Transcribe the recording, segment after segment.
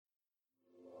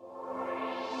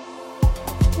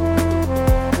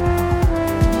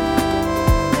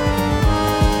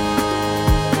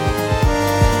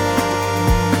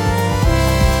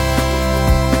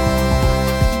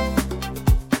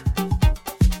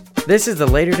This is the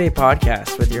Later Day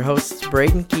Podcast with your hosts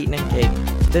Braden, Keaton, and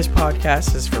Caden. This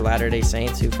podcast is for Latter-day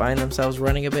Saints who find themselves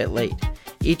running a bit late.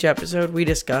 Each episode we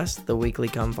discuss the weekly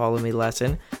Come Follow Me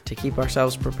lesson to keep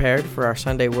ourselves prepared for our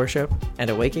Sunday worship and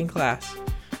awaken class.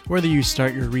 Whether you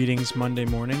start your readings Monday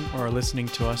morning or are listening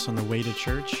to us on the way to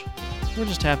church, we're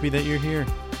just happy that you're here.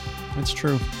 That's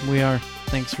true. We are.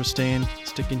 Thanks for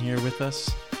sticking here with us.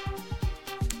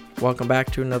 Welcome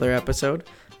back to another episode.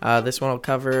 This one will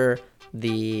cover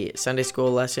the Sunday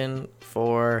school lesson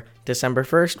for December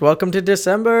 1st. Welcome to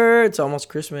December. It's almost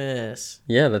Christmas.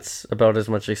 Yeah, that's about as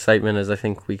much excitement as I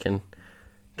think we can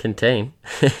contain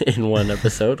in one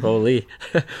episode. Holy.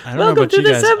 I don't Welcome know about to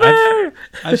you guys. December!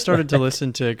 I've started to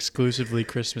listen to exclusively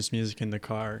Christmas music in the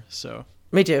car, so.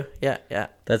 Me too. Yeah.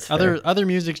 That's fair. Other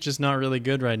music's just not really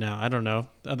good right now. I don't know.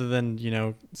 Other than,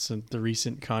 the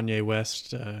recent Kanye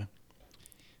West,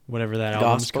 whatever that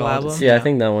album's Gospel called. album? Yeah, I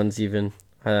think that one's even...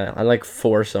 I like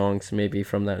 4 songs maybe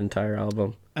from that entire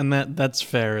album. And that's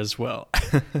fair as well.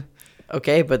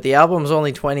 Okay, but the album's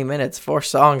only 20 minutes, 4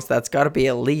 songs. That's got to be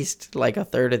at least like a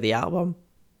third of the album.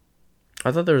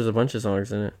 I thought there was a bunch of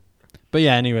songs in it. But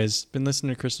yeah, anyways, been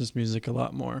listening to Christmas music a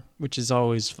lot more, which is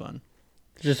always fun.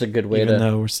 It's just a good way Even to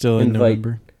though we're still in invite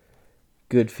November.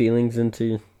 good feelings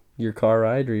into your car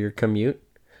ride or your commute.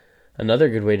 Another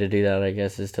good way to do that, I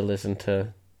guess, is to listen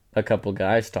to a couple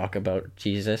guys talk about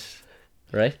Jesus,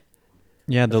 right?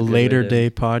 Yeah, the That's a good Later way to- Day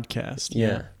Podcast.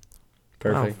 Yeah.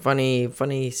 Perfect. Wow,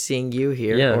 funny seeing you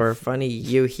here, Yeah. or funny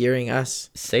you hearing us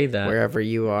Say that. wherever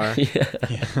you are.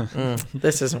 Yeah.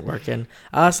 This isn't working.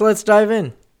 So let's dive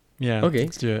in. Yeah, Okay.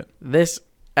 let's do it. This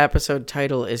episode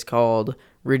title is called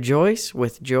Rejoice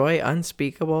with Joy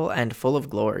Unspeakable and Full of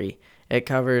Glory. It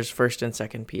covers 1st and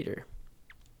 2nd Peter.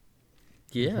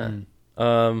 Yeah.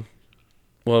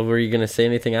 Well, were you going to say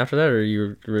anything after that, or are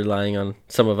you relying on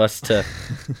some of us to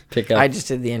pick up? I just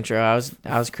did the intro. I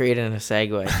was creating a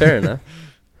segue. Fair enough.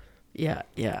 Yeah.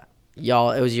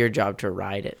 Y'all, it was your job to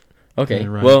ride it. Okay.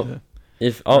 Right, Well, the-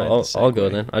 if ride I'll the I'll go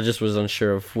segue. then. I just was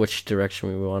unsure of which direction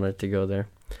we wanted to go there.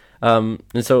 And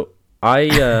so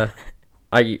I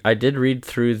did read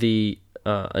through the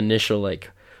initial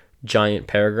giant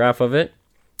paragraph of it.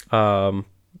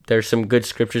 There's some good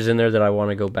scriptures in there that I want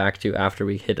to go back to after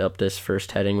we hit up this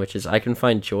first heading, which is I can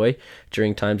find joy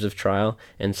during times of trial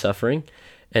and suffering.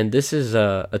 And this is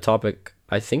a topic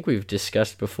I think we've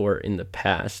discussed before in the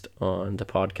past on the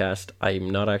podcast. I'm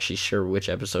not actually sure which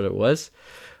episode it was,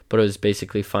 but it was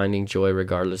basically finding joy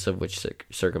regardless of which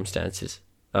circumstances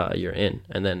you're in.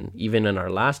 And then even in our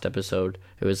last episode,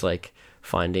 it was like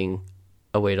finding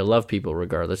a way to love people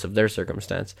regardless of their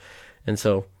circumstance. And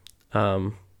so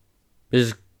this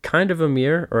is kind of a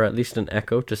mirror, or at least an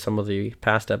echo to some of the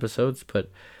past episodes, but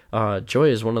joy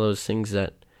is one of those things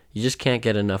that you just can't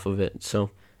get enough of it. So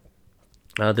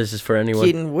this is for anyone.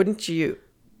 Keaton, wouldn't you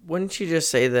just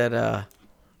say that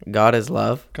God is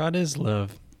love? God is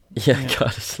love. Yeah, Yeah.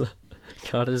 God is love.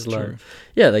 God is love. True.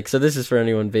 Yeah, so this is for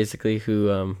anyone basically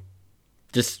who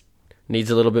just needs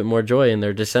a little bit more joy in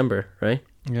their December, right?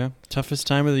 Yeah, toughest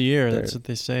time of the year. There- That's what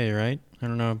they say, right? I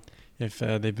don't know if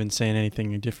they've been saying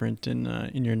anything different in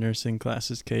your nursing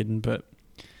classes, Caden, but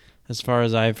as far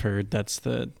as I've heard, that's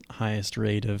the highest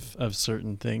rate of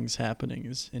certain things happening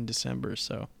is in December.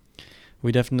 So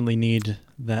we definitely need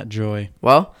that joy.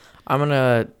 Well, I'm going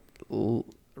to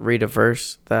read a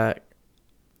verse that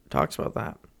talks about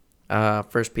that.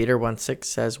 1 Peter 1:6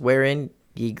 says, "Wherein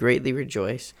ye greatly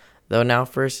rejoice, though now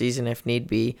for a season, if need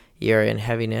be, ye are in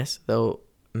heaviness, through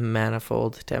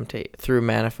manifold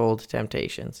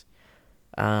temptations."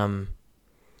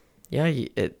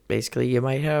 Basically you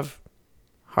might have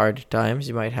hard times,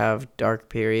 you might have dark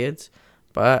periods,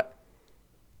 but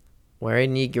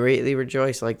wherein ye greatly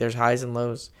rejoice, like there's highs and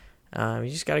lows. You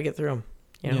just got to get through them.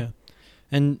 Yeah,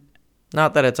 and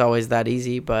Not that it's always that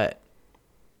easy, but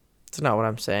it's not what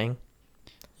I'm saying.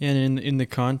 and in the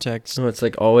context, So it's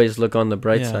like always look on the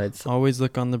bright yeah, sides. always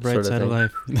look on the bright sort of side of thing.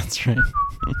 life. That's right.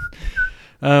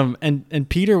 And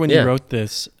Peter, when he Yeah. wrote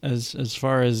this, as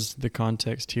far as the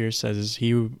context here says,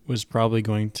 he was probably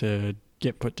going to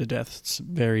get put to death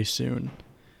very soon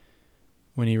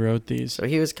when he wrote these. So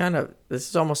he was this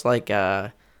is almost like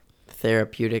a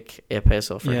therapeutic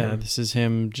epistle for Yeah, him. this is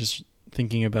him just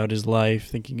thinking about his life,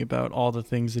 thinking about all the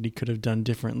things that he could have done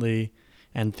differently,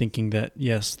 and thinking that,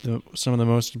 yes, some of the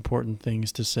most important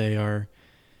things to say are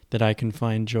that I can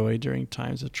find joy during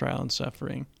times of trial and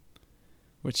suffering,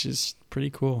 which is pretty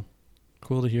cool.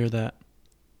 Cool to hear that.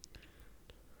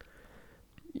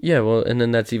 Yeah, well, and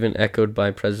then that's even echoed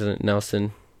by President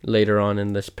Nelson later on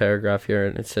in this paragraph here,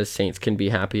 and it says saints can be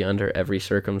happy under every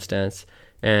circumstance,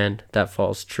 and that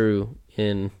falls true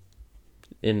in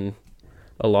in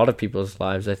a lot of people's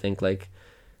lives. I think like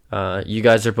you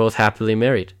guys are both happily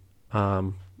married.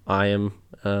 I am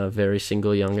a very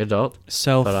single young adult,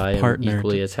 but I am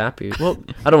equally as happy. Well,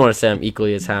 I don't want to say I'm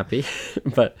equally as happy,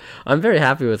 but I'm very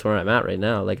happy with where I'm at right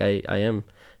now. Like I am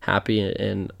happy,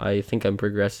 and I think I'm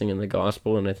progressing in the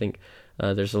gospel, and I think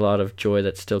there's a lot of joy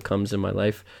that still comes in my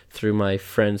life through my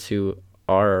friends who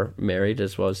are married,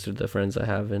 as well as through the friends I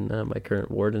have in my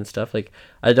current ward and stuff. Like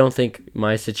I don't think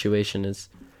my situation is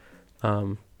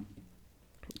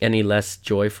any less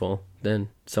joyful than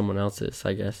someone else's,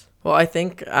 I guess. Well, I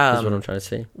think is what I'm trying to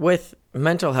say. With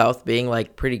mental health being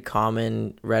like pretty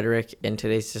common rhetoric in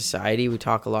today's society, we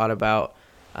talk a lot about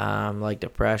like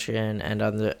depression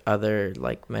and other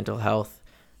like mental health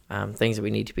things that we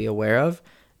need to be aware of.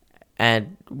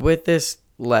 And with this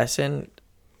lesson,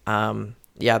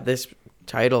 this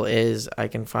title is I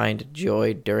Can Find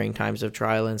Joy During Times of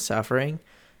Trial and Suffering.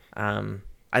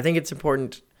 I think it's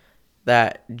important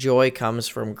that joy comes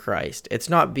from Christ. It's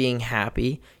not being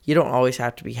happy. You don't always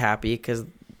have to be happy, because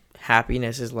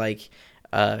happiness is like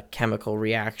a chemical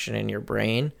reaction in your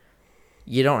brain.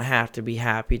 You don't have to be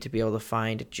happy to be able to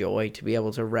find joy, to be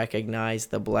able to recognize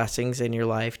the blessings in your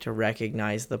life, to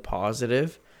recognize the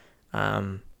positive.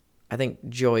 I think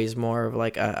joy is more of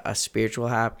like a spiritual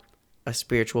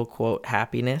quote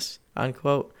happiness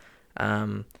unquote.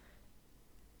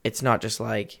 It's not just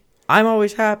like I'm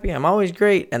always happy, I'm always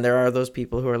great, and there are those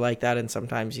people who are like that, and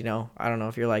sometimes, I don't know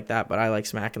if you're like that, but I like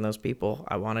smacking those people.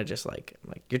 I want to just like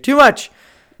you're too much.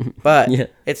 But yeah.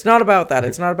 It's not about that.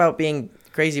 It's not about being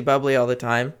crazy bubbly all the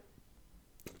time,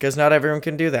 because not everyone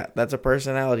can do that. That's a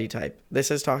personality type.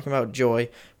 This is talking about joy,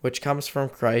 which comes from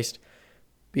Christ,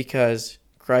 because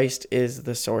Christ is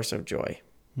the source of joy,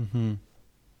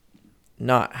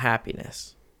 not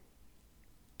happiness.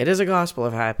 It is a gospel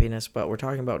of happiness, but we're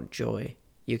talking about joy.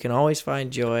 You can always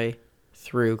find joy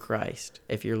through Christ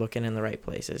if you're looking in the right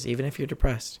places. Even if you're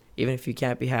depressed, even if you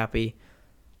can't be happy,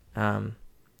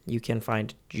 you can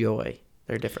find joy.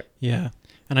 They're different. Yeah.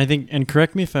 And I think, and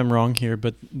correct me if I'm wrong here,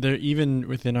 but there, even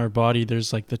within our body,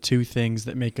 there's like the two things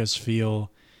that make us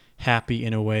feel happy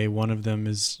in a way. One of them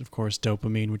is, of course,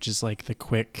 dopamine, which is like the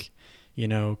quick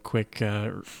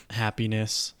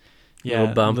happiness. Yeah,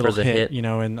 little bump or the hit.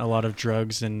 And a lot of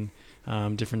drugs and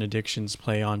different addictions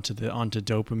play onto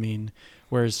dopamine,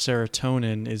 whereas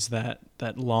serotonin is that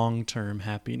long-term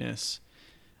happiness.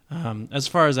 As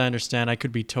far as I understand, I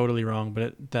could be totally wrong,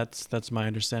 but that's my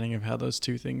understanding of how those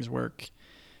two things work.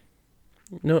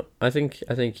 No, I think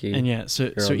you. And yeah,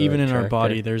 so even in our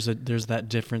body, there's that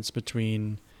difference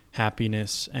between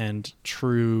happiness and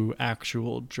true,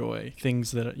 actual joy.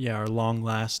 Things that are long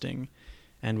lasting,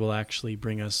 and will actually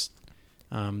bring us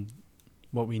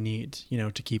what we need,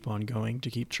 to keep on going, to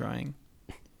keep trying.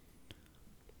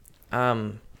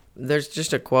 There's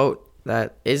just a quote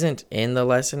that isn't in the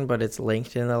lesson, but it's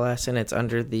linked in the lesson. It's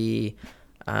under the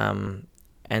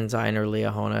Ensign or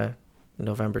Liahona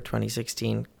November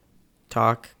 2016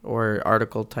 talk or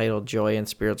article titled Joy and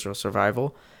Spiritual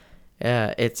Survival.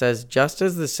 It says, just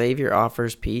as the Savior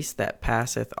offers peace that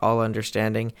passeth all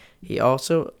understanding, he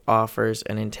also offers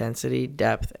an intensity,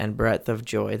 depth, and breadth of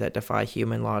joy that defy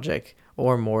human logic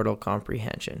or mortal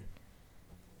comprehension.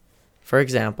 For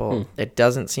example, it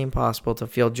doesn't seem possible to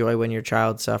feel joy when your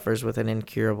child suffers with an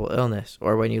incurable illness,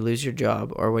 or when you lose your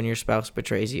job, or when your spouse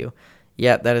betrays you.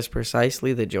 Yet that is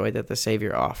precisely the joy that the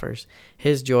Savior offers.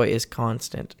 His joy is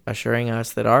constant, assuring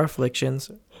us that our afflictions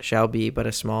shall be but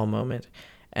a small moment,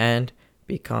 and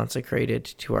be consecrated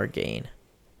to our gain.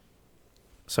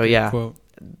 So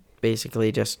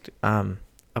basically just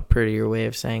a prettier way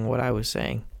of saying what I was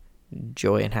saying.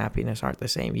 Joy and happiness aren't the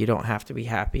same. You don't have to be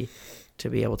happy to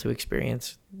be able to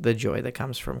experience the joy that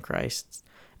comes from Christ's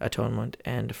atonement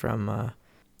and from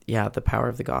the power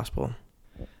of the gospel.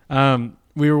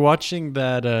 We were watching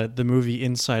that the movie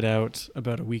Inside Out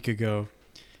about a week ago,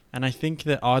 and I think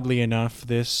that oddly enough,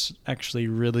 this actually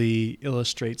really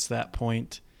illustrates that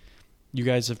point. You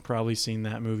guys have probably seen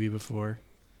that movie before.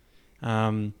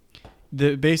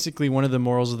 Basically, one of the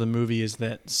morals of the movie is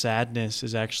that sadness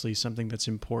is actually something that's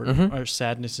important, or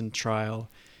sadness and trial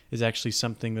is actually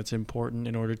something that's important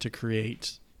in order to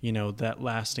create, that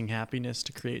lasting happiness,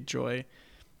 to create joy.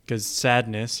 Because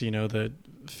sadness, the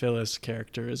Phyllis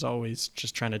character is always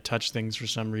just trying to touch things for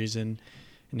some reason.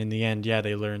 And in the end,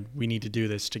 they learn we need to do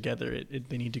this together.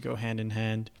 They need to go hand in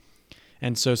hand.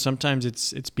 And so sometimes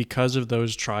it's because of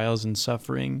those trials and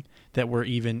suffering that we're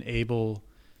even able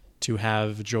to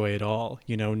have joy at all,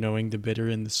 knowing the bitter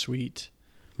and the sweet.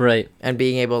 Right. And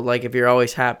being able, if you're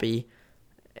always happy,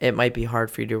 it might be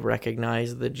hard for you to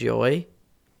recognize the joy.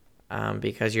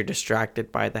 because you're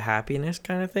distracted by the happiness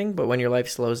kind of thing. But when your life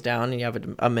slows down and you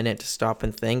have a minute to stop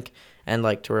and think and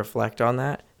like to reflect on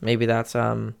that, maybe that's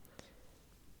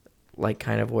like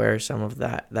kind of where some of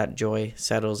that joy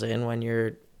settles in. When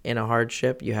you're in a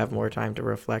hardship, you have more time to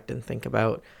reflect and think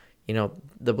about, you know,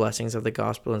 the blessings of the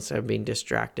gospel instead of being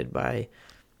distracted by,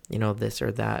 you know, this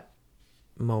or that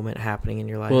moment happening in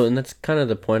your life. Well, and that's kind of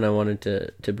the point I wanted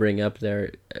to bring up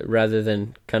there. Rather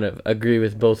than kind of agree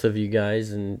with both of you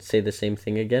guys and say the same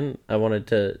thing again, I wanted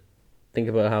to think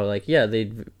about how, like, yeah,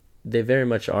 they very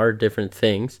much are different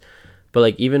things, but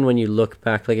like even when you look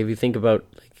back, like if you think about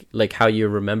like how you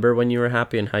remember when you were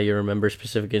happy and how you remember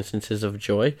specific instances of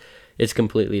joy, it's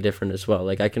completely different as well.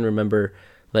 Like I can remember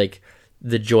like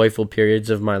the joyful periods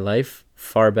of my life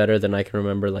far better than I can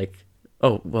remember like,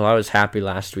 oh, well, I was happy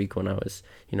last week when I was,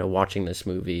 you know, watching this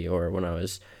movie, or when I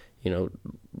was, you know,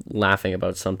 laughing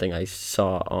about something I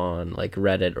saw on like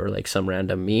Reddit or like some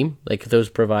random meme. Like those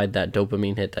provide that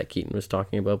dopamine hit that Keaton was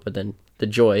talking about. But then the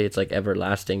joy, it's like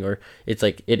everlasting, or it's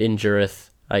like it endureth,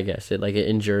 I guess. It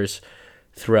endures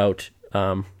throughout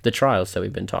the trials that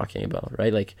we've been talking about,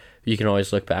 right? Like you can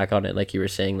always look back on it, like you were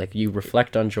saying, like you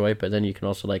reflect on joy, but then you can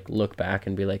also like look back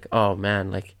and be like, oh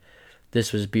man, like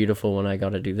this was beautiful when I got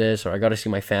to do this, or I got to see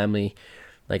my family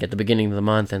like at the beginning of the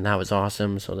month, and that was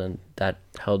awesome. So then that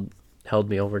held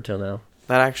me over till now.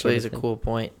 That actually is a cool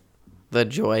point. The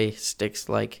joy sticks,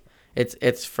 like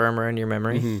it's firmer in your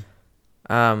memory.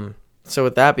 Mm-hmm. So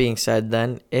with that being said,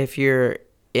 then if you're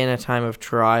in a time of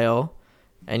trial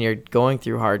and you're going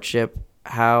through hardship,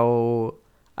 I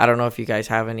don't know if you guys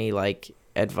have any like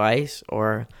advice,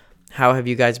 or how have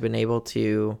you guys been able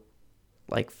to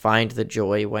like find the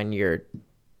joy when you're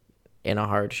in a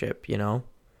hardship, you know?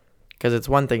 Because it's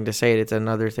one thing to say it, it's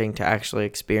another thing to actually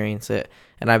experience it.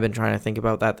 And I've been trying to think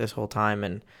about that this whole time,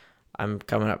 and I'm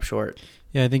coming up short.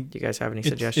 Yeah, I think. Do you guys have any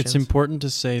suggestions? It's important to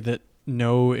say that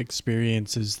no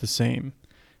experience is the same.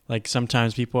 Like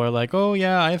sometimes people are like, oh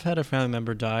yeah, I've had a family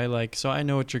member die, like, so I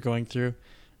know what you're going through.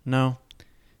 No,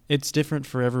 it's different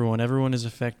for everyone. Everyone is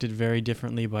affected very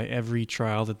differently by every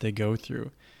trial that they go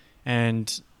through.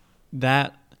 And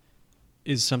that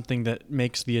is something that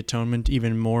makes the atonement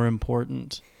even more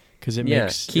important, because it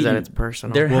makes that it's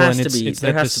personal. There has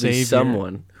to be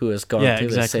someone who has gone through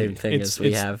the same thing as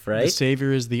we have, right? The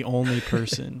Savior is the only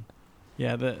person,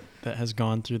 that has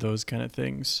gone through those kind of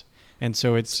things, and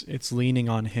so it's leaning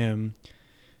on Him.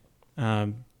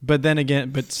 But then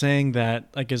again, saying that,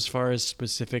 like as far as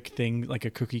specific things, like a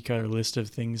cookie cutter list of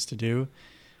things to do,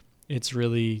 it's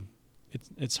really.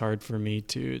 It's hard for me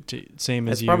to same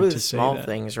as you. It's probably to the say small that.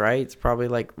 things, right? It's probably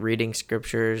like reading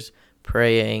scriptures,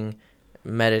 praying,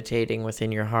 meditating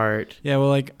within your heart. Yeah, well,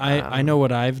 like I know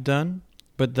what I've done,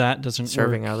 but that doesn't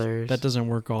serving work. others. That doesn't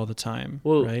work all the time.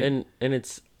 Well, right?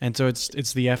 and so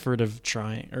it's the effort of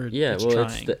trying, or yeah. it's Well,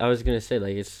 trying. I was gonna say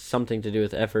like it's something to do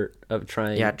with effort of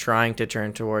trying. Yeah, trying to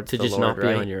turn towards to the just Lord, not be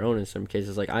right? on your own in some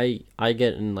cases. Like I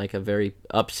get in like a very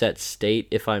upset state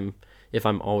if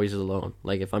I'm always alone.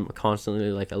 Like if I'm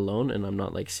constantly like alone and I'm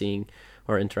not like seeing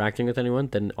or interacting with anyone,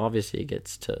 then obviously it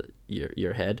gets to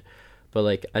your head. But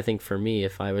like I think for me,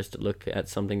 if I was to look at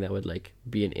something that would like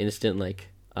be an instant like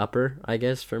upper, I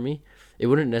guess for me, it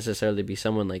wouldn't necessarily be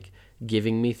someone like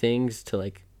giving me things to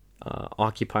like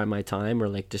occupy my time or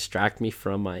like distract me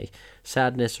from my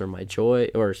sadness or my joy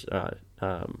or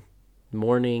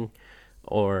mourning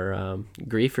or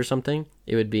grief or something.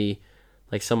 It would be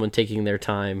like someone taking their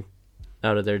time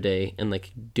out of their day and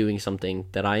like doing something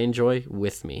that I enjoy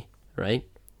with me, right?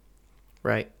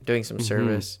 Right. Doing some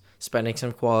service, spending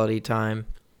some quality time.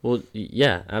 Well,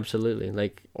 yeah, absolutely.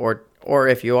 Like, or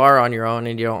if you are on your own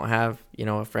and you don't have, you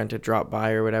know, a friend to drop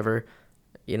by or whatever,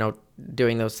 you know,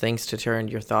 doing those things to turn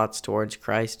your thoughts towards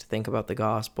Christ, think about the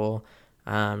gospel,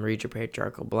 read your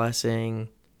patriarchal blessing.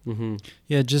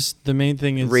 Yeah, just the main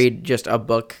thing is read just a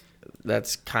book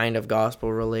that's kind of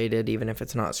gospel related, even if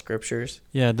it's not scriptures.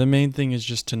 Yeah, the main thing is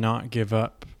just to not give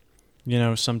up. You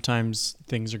know, sometimes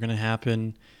things are going to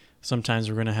happen. Sometimes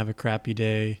we're going to have a crappy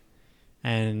day.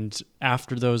 And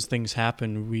after those things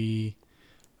happen, we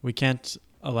can't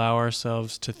allow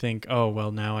ourselves to think, oh,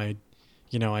 well, now I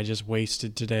just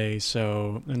wasted today.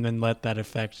 So, and then let that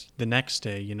affect the next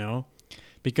day, you know,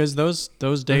 because those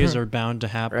days are bound to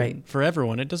happen for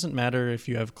everyone. It doesn't matter if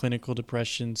you have clinical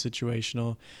depression,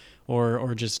 situational,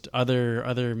 or just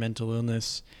other mental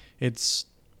illness. It's,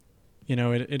 you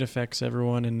know, it affects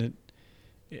everyone, and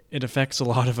it affects a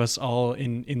lot of us all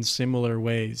in similar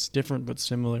ways, different but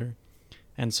similar.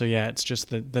 And so, yeah, it's just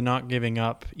the not giving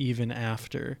up even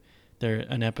after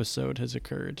an episode has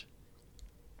occurred.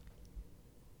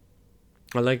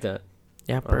 I like that.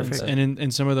 Yeah, perfect. And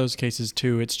in some of those cases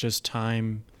too, it's just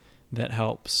time that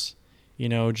helps.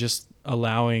 Just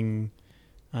allowing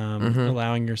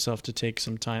yourself to take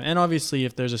some time. And obviously,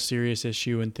 if there's a serious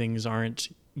issue and things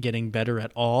aren't getting better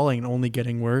at all and only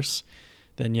getting worse,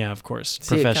 then yeah, of course,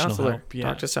 See professional a counselor. help.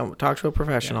 Yeah. Talk to a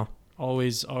professional. Yeah.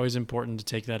 Always important to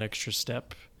take that extra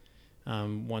step.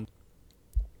 Cool.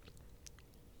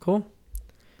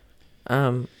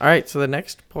 All right. So the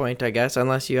next point, I guess,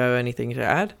 unless you have anything to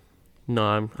add.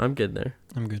 No, I'm good there.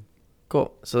 I'm good.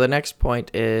 Cool. So the next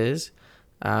point is,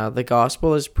 the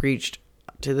gospel is preached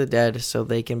to the dead so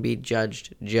they can be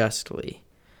judged justly.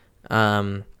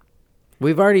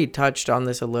 We've already touched on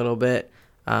this a little bit.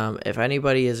 If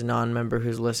anybody is a non-member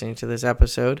who's listening to this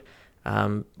episode,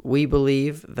 we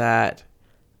believe that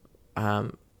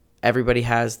everybody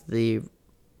has the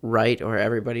right, or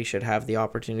everybody should have the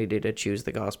opportunity to choose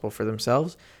the gospel for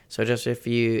themselves. So just if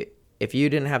you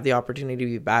didn't have the opportunity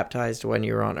to be baptized when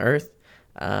you were on earth,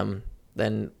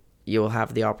 then you'll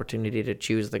have the opportunity to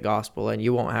choose the gospel, and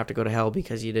you won't have to go to hell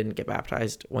because you didn't get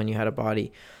baptized when you had a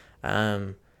body.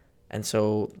 And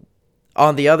so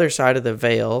on the other side of the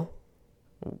veil,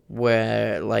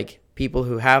 where like people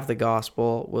who have the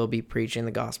gospel will be preaching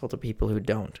the gospel to people who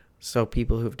don't. So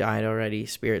people who've died already,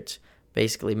 spirits,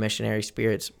 basically missionary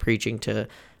spirits, preaching to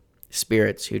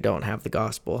spirits who don't have the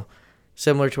gospel.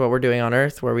 Similar to what we're doing on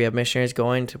earth, where we have missionaries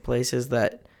going to places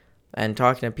and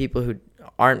talking to people who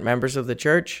aren't members of the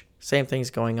church. Same thing's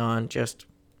going on, just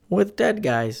with dead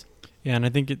guys. Yeah, and I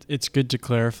think it's good to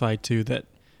clarify too that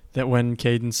when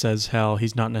Caden says hell,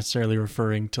 he's not necessarily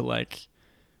referring to like,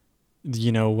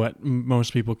 what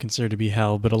most people consider to be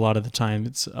hell, but a lot of the time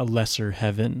it's a lesser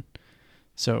heaven.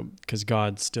 So, because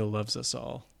God still loves us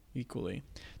all equally.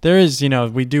 There is,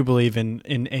 we do believe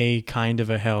in a kind of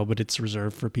a hell, but it's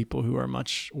reserved for people who are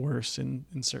much worse in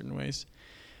certain ways.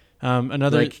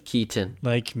 Another, like Keaton,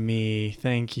 like me.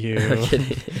 Thank you. I'm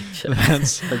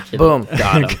kidding. Boom,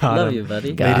 got him. Love you,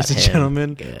 buddy. Ladies and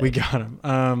gentlemen, Good. we got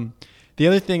him. The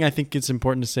other thing I think it's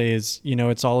important to say is,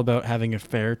 it's all about having a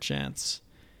fair chance.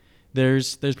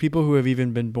 There's people who have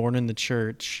even been born in the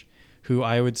church who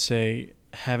I would say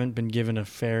haven't been given a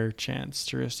fair chance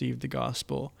to receive the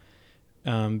gospel,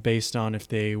 based on if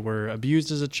they were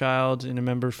abused as a child in a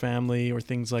member family or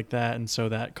things like that, and so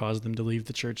that caused them to leave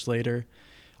the church later.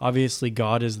 Obviously,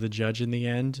 God is the judge in the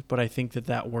end, but I think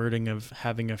that wording of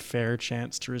having a fair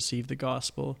chance to receive the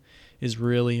gospel is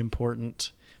really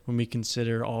important when we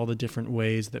consider all the different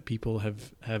ways that people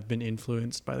have been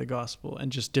influenced by the gospel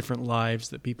and just different lives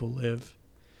that people live.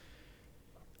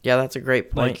 Yeah, that's a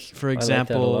great point. Like, for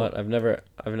example, I like that a lot.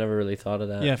 I've never really thought of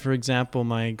that. Yeah, for example,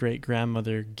 my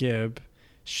great-grandmother, Gibb,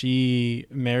 she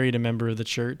married a member of the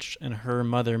church, and her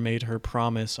mother made her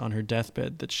promise on her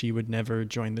deathbed that she would never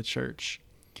join the church.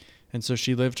 And so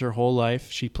she lived her whole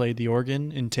life. She played the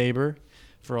organ in Tabor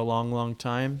for a long, long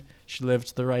time. She lived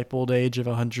to the ripe old age of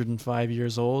 105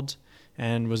 years old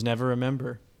and was never a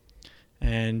member.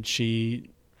 And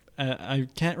I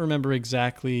can't remember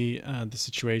exactly the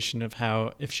situation of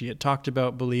if she had talked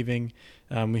about believing.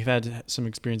 We've had some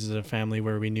experiences as a family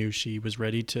where we knew she was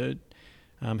ready to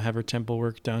have her temple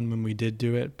work done when we did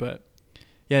do it. But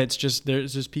yeah, it's just,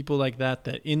 there's just people like that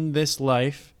in this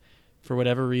life, for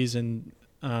whatever reason,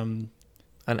 an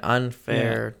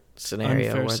unfair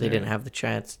scenario where they didn't have the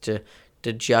chance to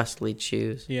justly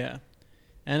choose. Yeah.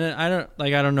 And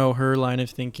I don't know her line of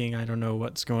thinking. I don't know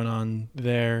what's going on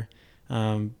there.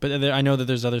 But I know that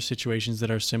there's other situations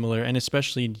that are similar, and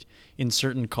especially in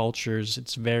certain cultures,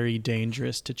 it's very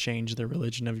dangerous to change the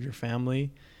religion of your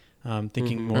family.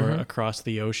 Thinking more across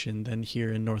the ocean than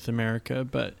here in North America.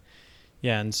 But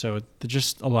yeah, and so there's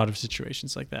just a lot of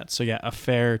situations like that. So yeah, a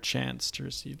fair chance to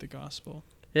receive the gospel.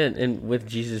 Yeah, and with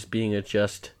Jesus being a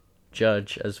just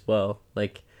judge as well,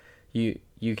 like you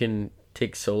can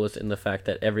take solace in the fact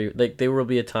that there will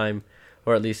be a time,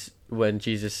 or at least when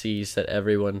Jesus sees that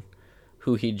everyone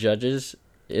who he judges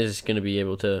is going to be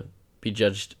able to be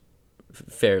judged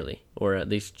fairly, or at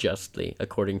least justly,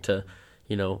 according to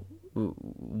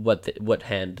what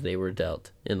hand they were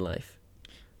dealt in life.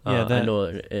 Yeah, I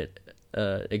know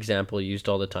example used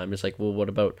all the time is like, well, what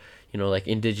about like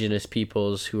indigenous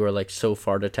peoples who are like so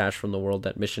far detached from the world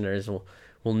that missionaries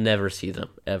will never see them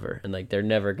ever, and like they're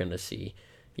never gonna see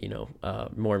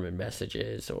Mormon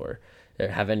messages or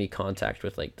have any contact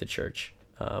with like the church,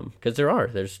 because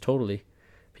there's totally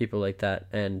people like that,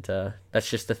 and that's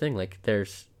just the thing. Like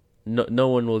there's no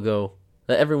one will go.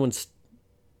 Everyone's,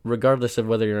 regardless of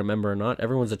whether you're a member or not,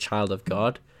 everyone's a child of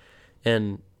God,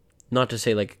 and not to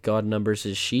say like God numbers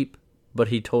his sheep, but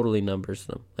he totally numbers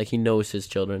them. Like he knows his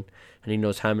children, and he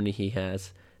knows how many he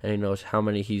has, and he knows how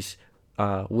many he's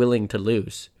willing to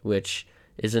lose, which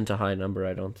isn't a high number,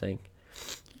 I don't think.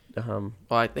 Well,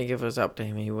 I think if it was up to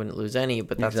him, he wouldn't lose any,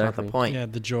 but that's not Exactly. the point. Yeah,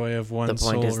 the joy of one The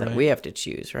soul, point is that right? we have to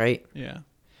choose, right? Yeah.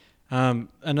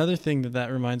 Another thing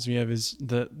that reminds me of is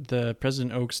the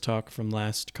President Oaks talk from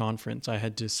last conference. I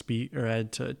had to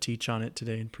teach on it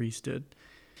today in priesthood.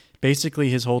 Basically,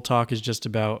 his whole talk is just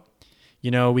about,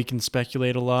 we can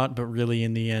speculate a lot, but really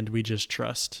in the end, we just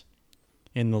trust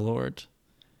in the Lord.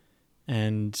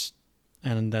 And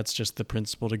that's just the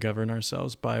principle to govern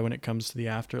ourselves by when it comes to the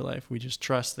afterlife. We just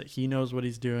trust that he knows what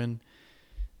he's doing,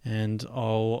 and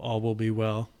all will be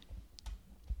well.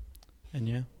 And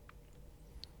yeah.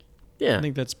 Yeah, I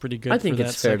think that's pretty good. I think for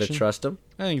it's that fair section. to trust him.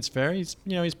 I think it's fair. He's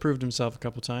proved himself a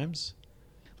couple times.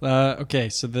 Okay,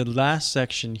 so the last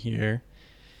section here.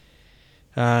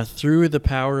 Through the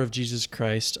power of Jesus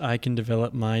Christ, I can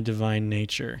develop my divine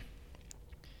nature.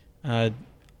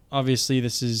 Obviously,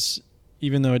 this is,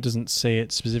 even though it doesn't say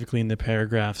it specifically in the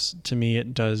paragraphs, to me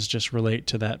it does just relate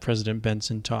to that President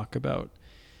Benson talk about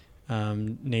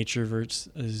nature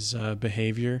versus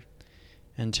behavior,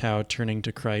 and how turning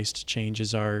to Christ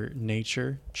changes our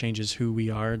nature, changes who we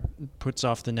are, puts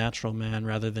off the natural man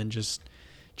rather than just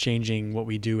changing what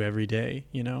we do every day,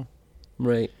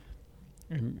 Right.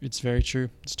 And it's very true.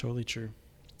 It's totally true.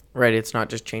 Right, it's not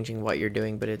just changing what you're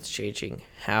doing, but it's changing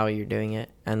how you're doing it,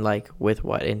 and like with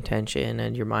what intention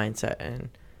and your mindset and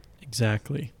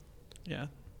Exactly. Yeah.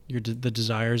 The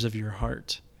desires of your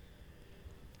heart.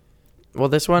 well,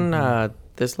 this one,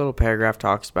 this little paragraph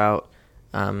talks about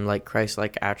like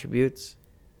Christ-like attributes,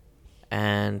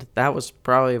 and that was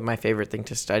probably my favorite thing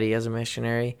to study as a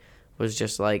missionary, was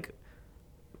just like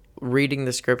reading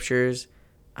the scriptures,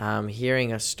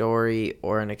 hearing a story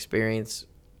or an experience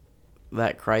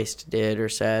that Christ did or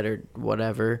said or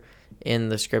whatever in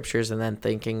the scriptures, and then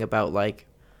thinking about like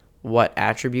what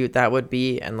attribute that would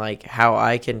be and like how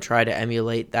I can try to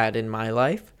emulate that in my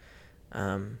life.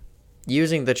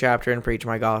 Using the chapter in Preach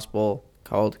My Gospel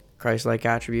called Christ-like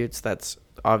attributes, that's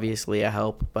obviously a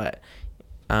help, but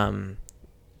kind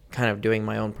of doing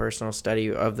my own personal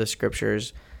study of the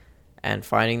scriptures and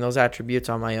finding those attributes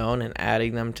on my own and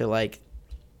adding them to like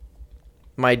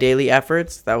my daily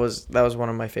efforts, that was one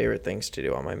of my favorite things to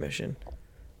do on my mission.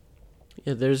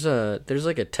 Yeah, there's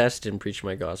like a test in Preach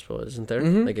My Gospel, isn't there?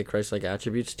 Mhm. Like a Christ-like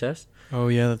attributes test. Oh,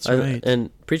 yeah, that's right. And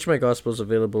Preach My Gospel is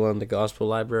available on the Gospel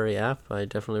Library app. I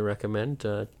definitely recommend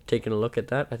taking a look at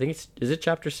that. I think is it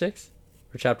chapter 6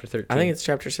 or chapter 13? I think it's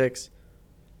chapter 6.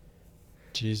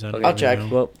 Jeez, I Okay. don't I'll even check. know.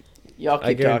 Well, Y'all I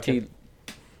keep guarantee. talking.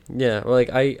 Yeah, well,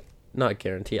 like not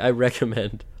guarantee. I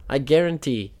recommend. I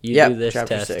guarantee you Yep, do this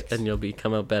chapter test 6. and you'll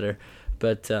come out better.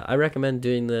 But I recommend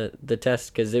doing the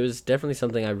test because it was definitely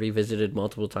something I revisited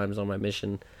multiple times on my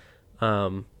mission,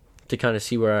 to kind of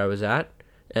see where I was at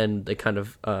and the kind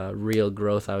of real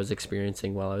growth I was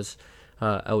experiencing while I was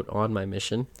out on my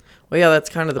mission. Well, yeah, that's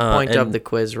kind of the point of and- the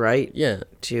quiz, right? Yeah,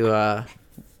 To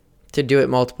do it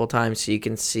multiple times so you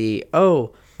can see,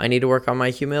 oh, I need to work on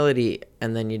my humility,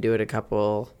 and then you do it a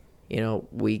couple,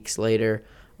 weeks later.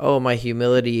 Oh, my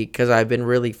humility, because I've been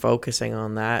really focusing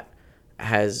on that,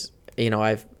 has,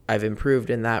 I've improved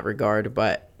in that regard,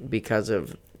 but because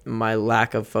of my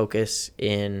lack of focus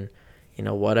in,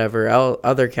 whatever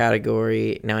other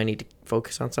category, now I need to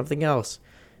focus on something else.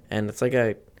 And it's like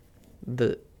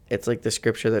it's like the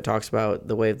scripture that talks about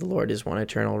the way of the Lord is one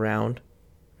eternal round,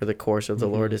 or the course of the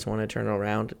Lord is one eternal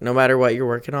round. No matter what you're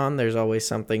working on, there's always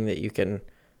something that you can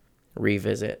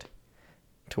revisit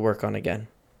to work on again.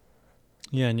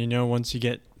 Yeah, and once you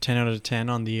get 10 out of 10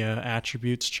 on the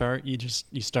attributes chart,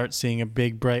 you start seeing a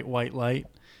big bright white light,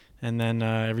 and then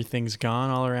everything's gone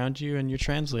all around you, and you're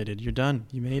translated. You're done.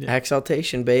 You made it.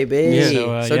 Exaltation, baby.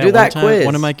 Yeah. So do that quiz.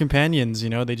 One of my companions,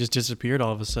 they just disappeared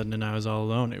all of a sudden, and I was all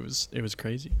alone. It was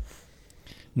crazy.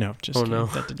 No, just Oh, kidding. no.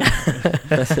 That didn't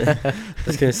happen. I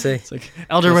was gonna say. It's like,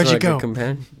 Elder, where'd you go?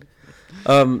 Companion.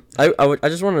 I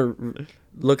just want to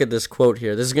look at this quote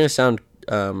here. This is gonna sound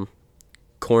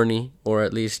corny, or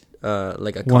at least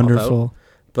like a cop-out.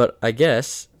 But I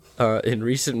guess in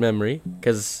recent memory,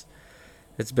 because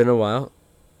it's been a while,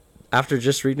 after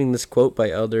just reading this quote by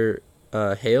Elder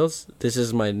Hales, this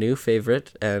is my new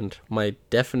favorite and my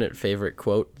definite favorite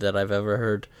quote that I've ever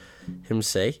heard him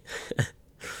say.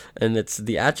 And it's,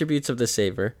 the attributes of the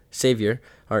Savior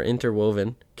are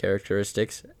interwoven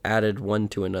characteristics added one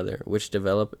to another, which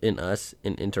develop in us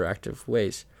in interactive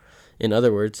ways. In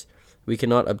other words, we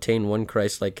cannot obtain one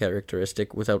Christ-like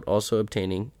characteristic without also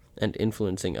obtaining and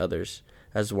influencing others.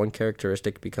 As one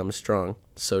characteristic becomes strong,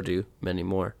 so do many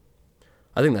more.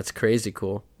 I think that's crazy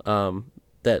cool.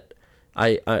 That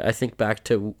I think back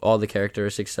to all the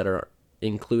characteristics that are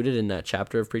included in that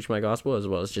chapter of Preach My Gospel, as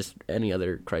well as just any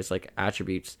other Christ-like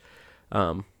attributes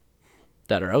that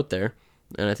are out there.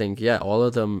 And I think, yeah, all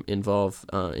of them involve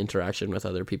interaction with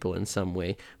other people in some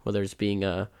way, whether it's being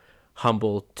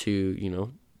humble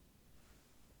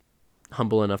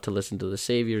enough to listen to the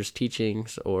Savior's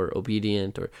teachings, or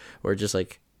obedient, or just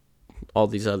like all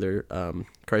these other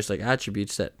Christ-like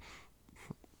attributes that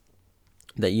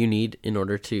you need in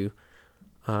order to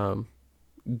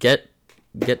get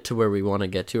to where we want to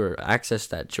get to, or access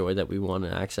that joy that we want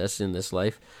to access in this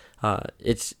life.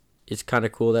 It's kind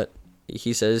of cool that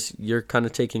he says you're kind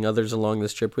of taking others along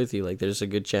this trip with you. Like, there's a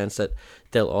good chance that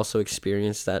they'll also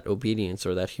experience that obedience,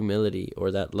 or that humility,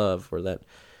 or that love, or that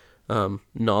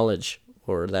knowledge,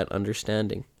 or that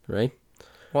understanding, right?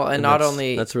 Well, and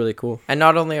that's really cool. And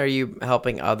not only are you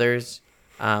helping others,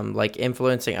 like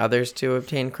influencing others to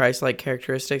obtain Christ-like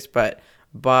characteristics, but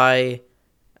by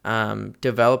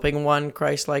developing one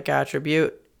Christ-like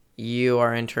attribute, you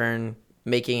are in turn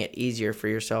making it easier for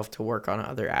yourself to work on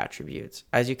other attributes.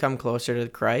 As you come closer to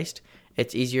Christ,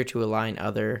 it's easier to align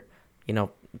other,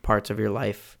 parts of your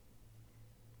life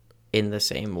in the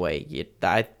same way.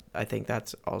 I think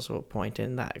that's also a point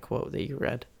in that quote that you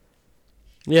read.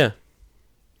 Yeah.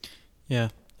 Yeah.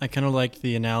 I kind of like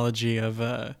the analogy of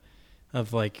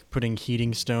like putting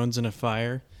heating stones in a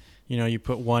fire. You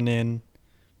put one in,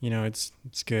 it's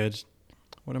good.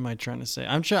 What am I trying to say?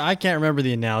 I can't remember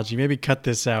the analogy. Maybe cut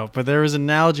this out. But there was an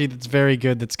analogy that's very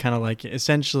good. That's kind of like,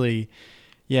 essentially,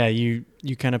 yeah, you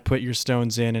kind of put your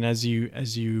stones in, and as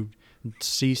you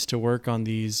cease to work on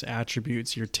these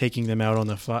attributes, you're taking them out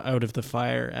out of the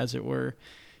fire, as it were,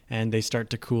 and they start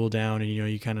to cool down, and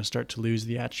you kind of start to lose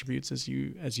the attributes as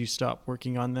you stop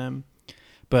working on them.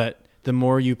 But the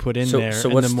more you put in there,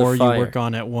 and the more you work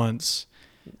on at once,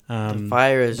 the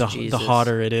fire is the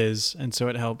hotter it is, and so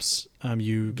it helps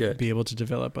you be able to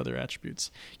develop other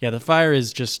attributes. Yeah, the fire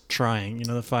is just trying.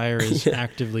 The fire is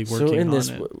actively working on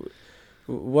it.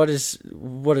 What is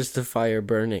the fire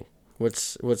burning?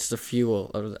 What's the fuel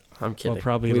of I'm kidding. Well,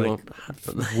 probably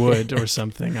wood or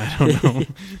something. I don't know.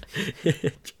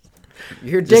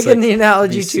 You're digging the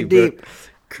analogy too deep.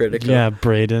 Critical. Yeah,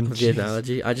 Braden. The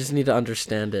analogy. I just need to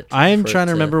understand it. I am trying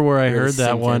to remember where I heard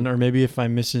that one, or maybe if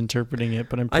I'm misinterpreting it,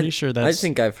 but I'm pretty sure that's... I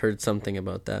think I've heard something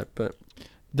about that, but...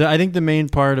 I think the main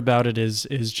part about it is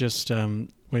just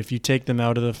if you take them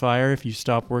out of the fire, if you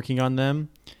stop working on them,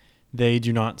 they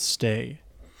do not stay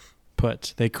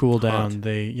put. They cool down.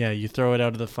 You throw it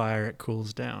out of the fire, it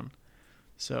cools down.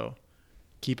 So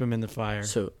keep them in the fire.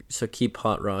 So keep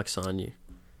hot rocks on you.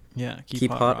 Yeah,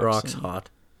 keep hot rocks hot.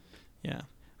 Yeah.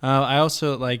 I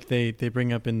also like they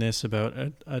bring up in this about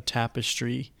a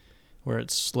tapestry where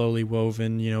it's slowly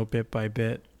woven, bit by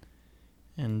bit.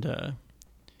 And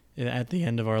at the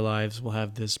end of our lives, we'll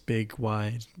have this big,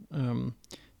 wide,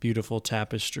 beautiful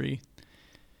tapestry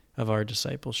of our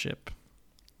discipleship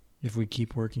if we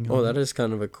keep working on it. Oh, that is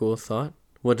kind of a cool thought.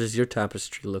 What does your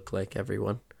tapestry look like,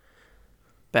 everyone?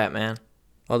 Batman.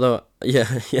 Although,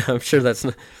 yeah, I'm sure that's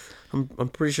not... I'm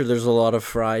pretty sure there's a lot of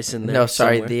fries in there. No,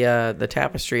 sorry. Somewhere. The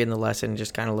tapestry in the lesson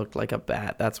just kind of looked like a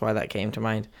bat. That's why that came to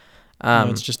mind. No,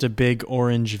 it's just a big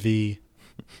orange V.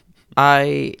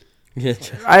 I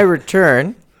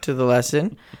return to the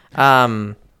lesson.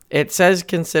 It says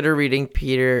consider reading 2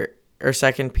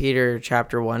 Peter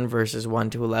chapter 1 verses 1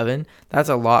 to 11. That's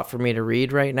a lot for me to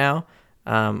read right now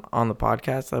on the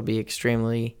podcast. That'll be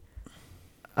extremely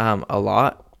a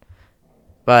lot.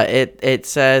 But it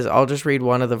says, I'll just read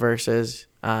one of the verses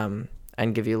and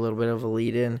give you a little bit of a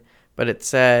lead in. But it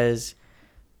says,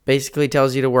 basically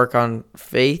tells you to work on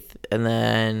faith, and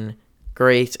then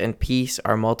grace and peace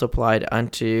are multiplied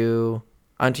unto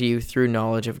you through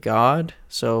knowledge of God.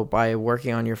 So by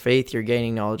working on your faith, you're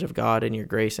gaining knowledge of God, and your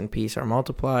grace and peace are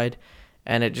multiplied.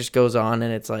 And it just goes on,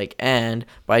 and it's like, and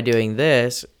by doing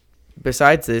this,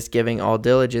 besides this, giving all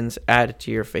diligence, add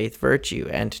to your faith virtue,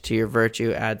 and to your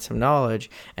virtue add some knowledge,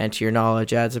 and to your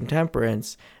knowledge add some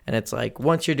temperance. And it's like,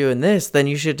 once you're doing this, then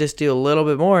you should just do a little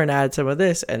bit more and add some of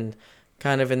this. And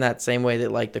kind of in that same way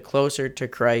that, like, the closer to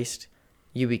Christ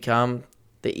you become,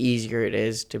 the easier it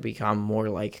is to become more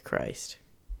like Christ.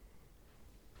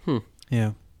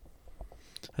 Yeah.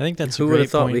 I think that's Who would have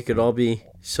thought we could all be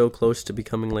so close to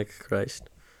becoming like Christ?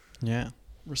 Yeah.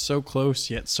 We're so close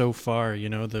yet so far,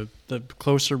 the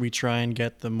closer we try and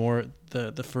get, the more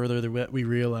the further we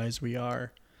realize we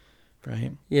are,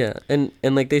 right? Yeah, and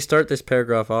like they start this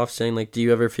paragraph off saying, like, do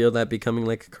you ever feel that becoming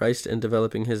like Christ and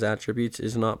developing his attributes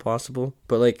is not possible?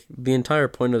 But like the entire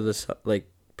point of this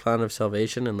like plan of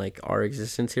salvation and like our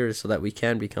existence here is so that we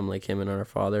can become like him and our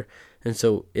Father. And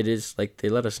so it is like they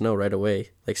let us know right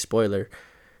away, like spoiler,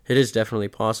 it is definitely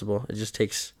possible. It just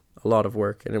takes a lot of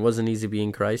work, and it wasn't easy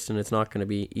being Christ, and it's not going to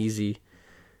be easy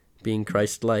being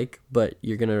Christ-like, but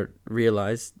you're going to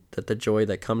realize that the joy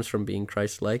that comes from being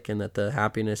Christ-like, and that the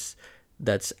happiness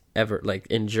that's ever like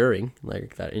enduring,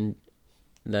 like that endures,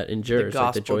 The like the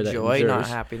gospel joy that joy, endures, not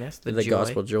happiness. The joy.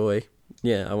 gospel joy.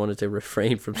 Yeah, I wanted to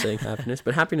refrain from saying happiness,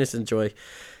 but happiness and joy,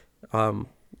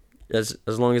 as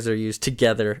long as they're used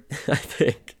together, I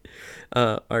think,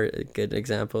 are good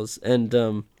examples. And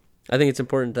I think it's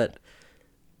important that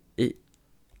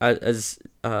as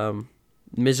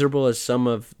miserable as some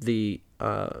of the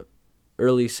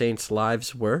early saints'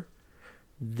 lives were,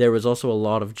 there was also a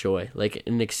lot of joy, like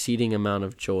an exceeding amount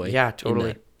of joy. Yeah,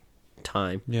 totally. In that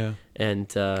time. Yeah.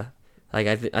 And like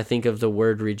I think of the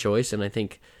word rejoice, and I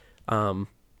think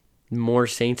more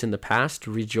saints in the past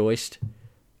rejoiced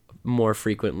more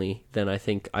frequently than I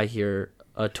think I hear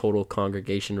a total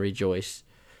congregation rejoice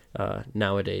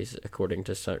nowadays, according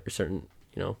to certain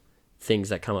things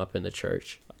that come up in the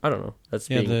church. I don't know. That's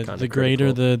being kind of the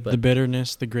greater critical, the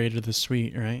bitterness, the greater the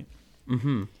sweet, right?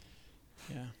 Mm-hmm.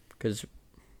 Yeah. Because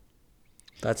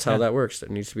that's how that works. There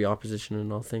needs to be opposition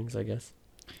in all things, I guess.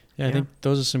 Yeah, I think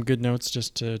those are some good notes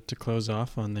just to close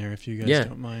off on there, if you guys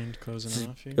don't mind closing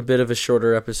off here. A bit of a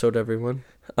shorter episode, everyone.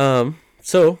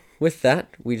 So with that,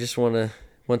 we just want to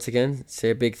once again say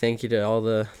a big thank you to all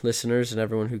the listeners and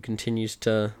everyone who continues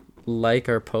to like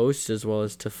our posts, as well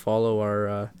as to follow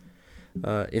our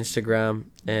Instagram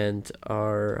and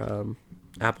our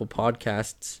Apple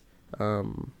Podcasts,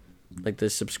 like the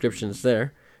subscriptions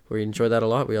there. We enjoy that a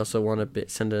lot. We also want to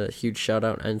send a huge shout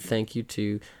out and thank you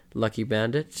to Lucky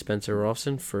Bandit, Spencer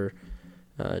Rolfson, for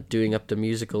doing up the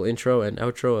musical intro and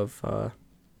outro of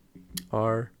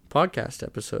our podcast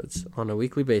episodes on a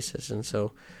weekly basis. And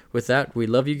so with that, we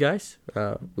love you guys.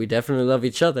 We definitely love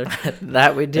each other.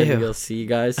 That we do. And we'll see you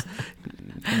guys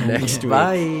next week.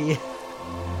 Bye.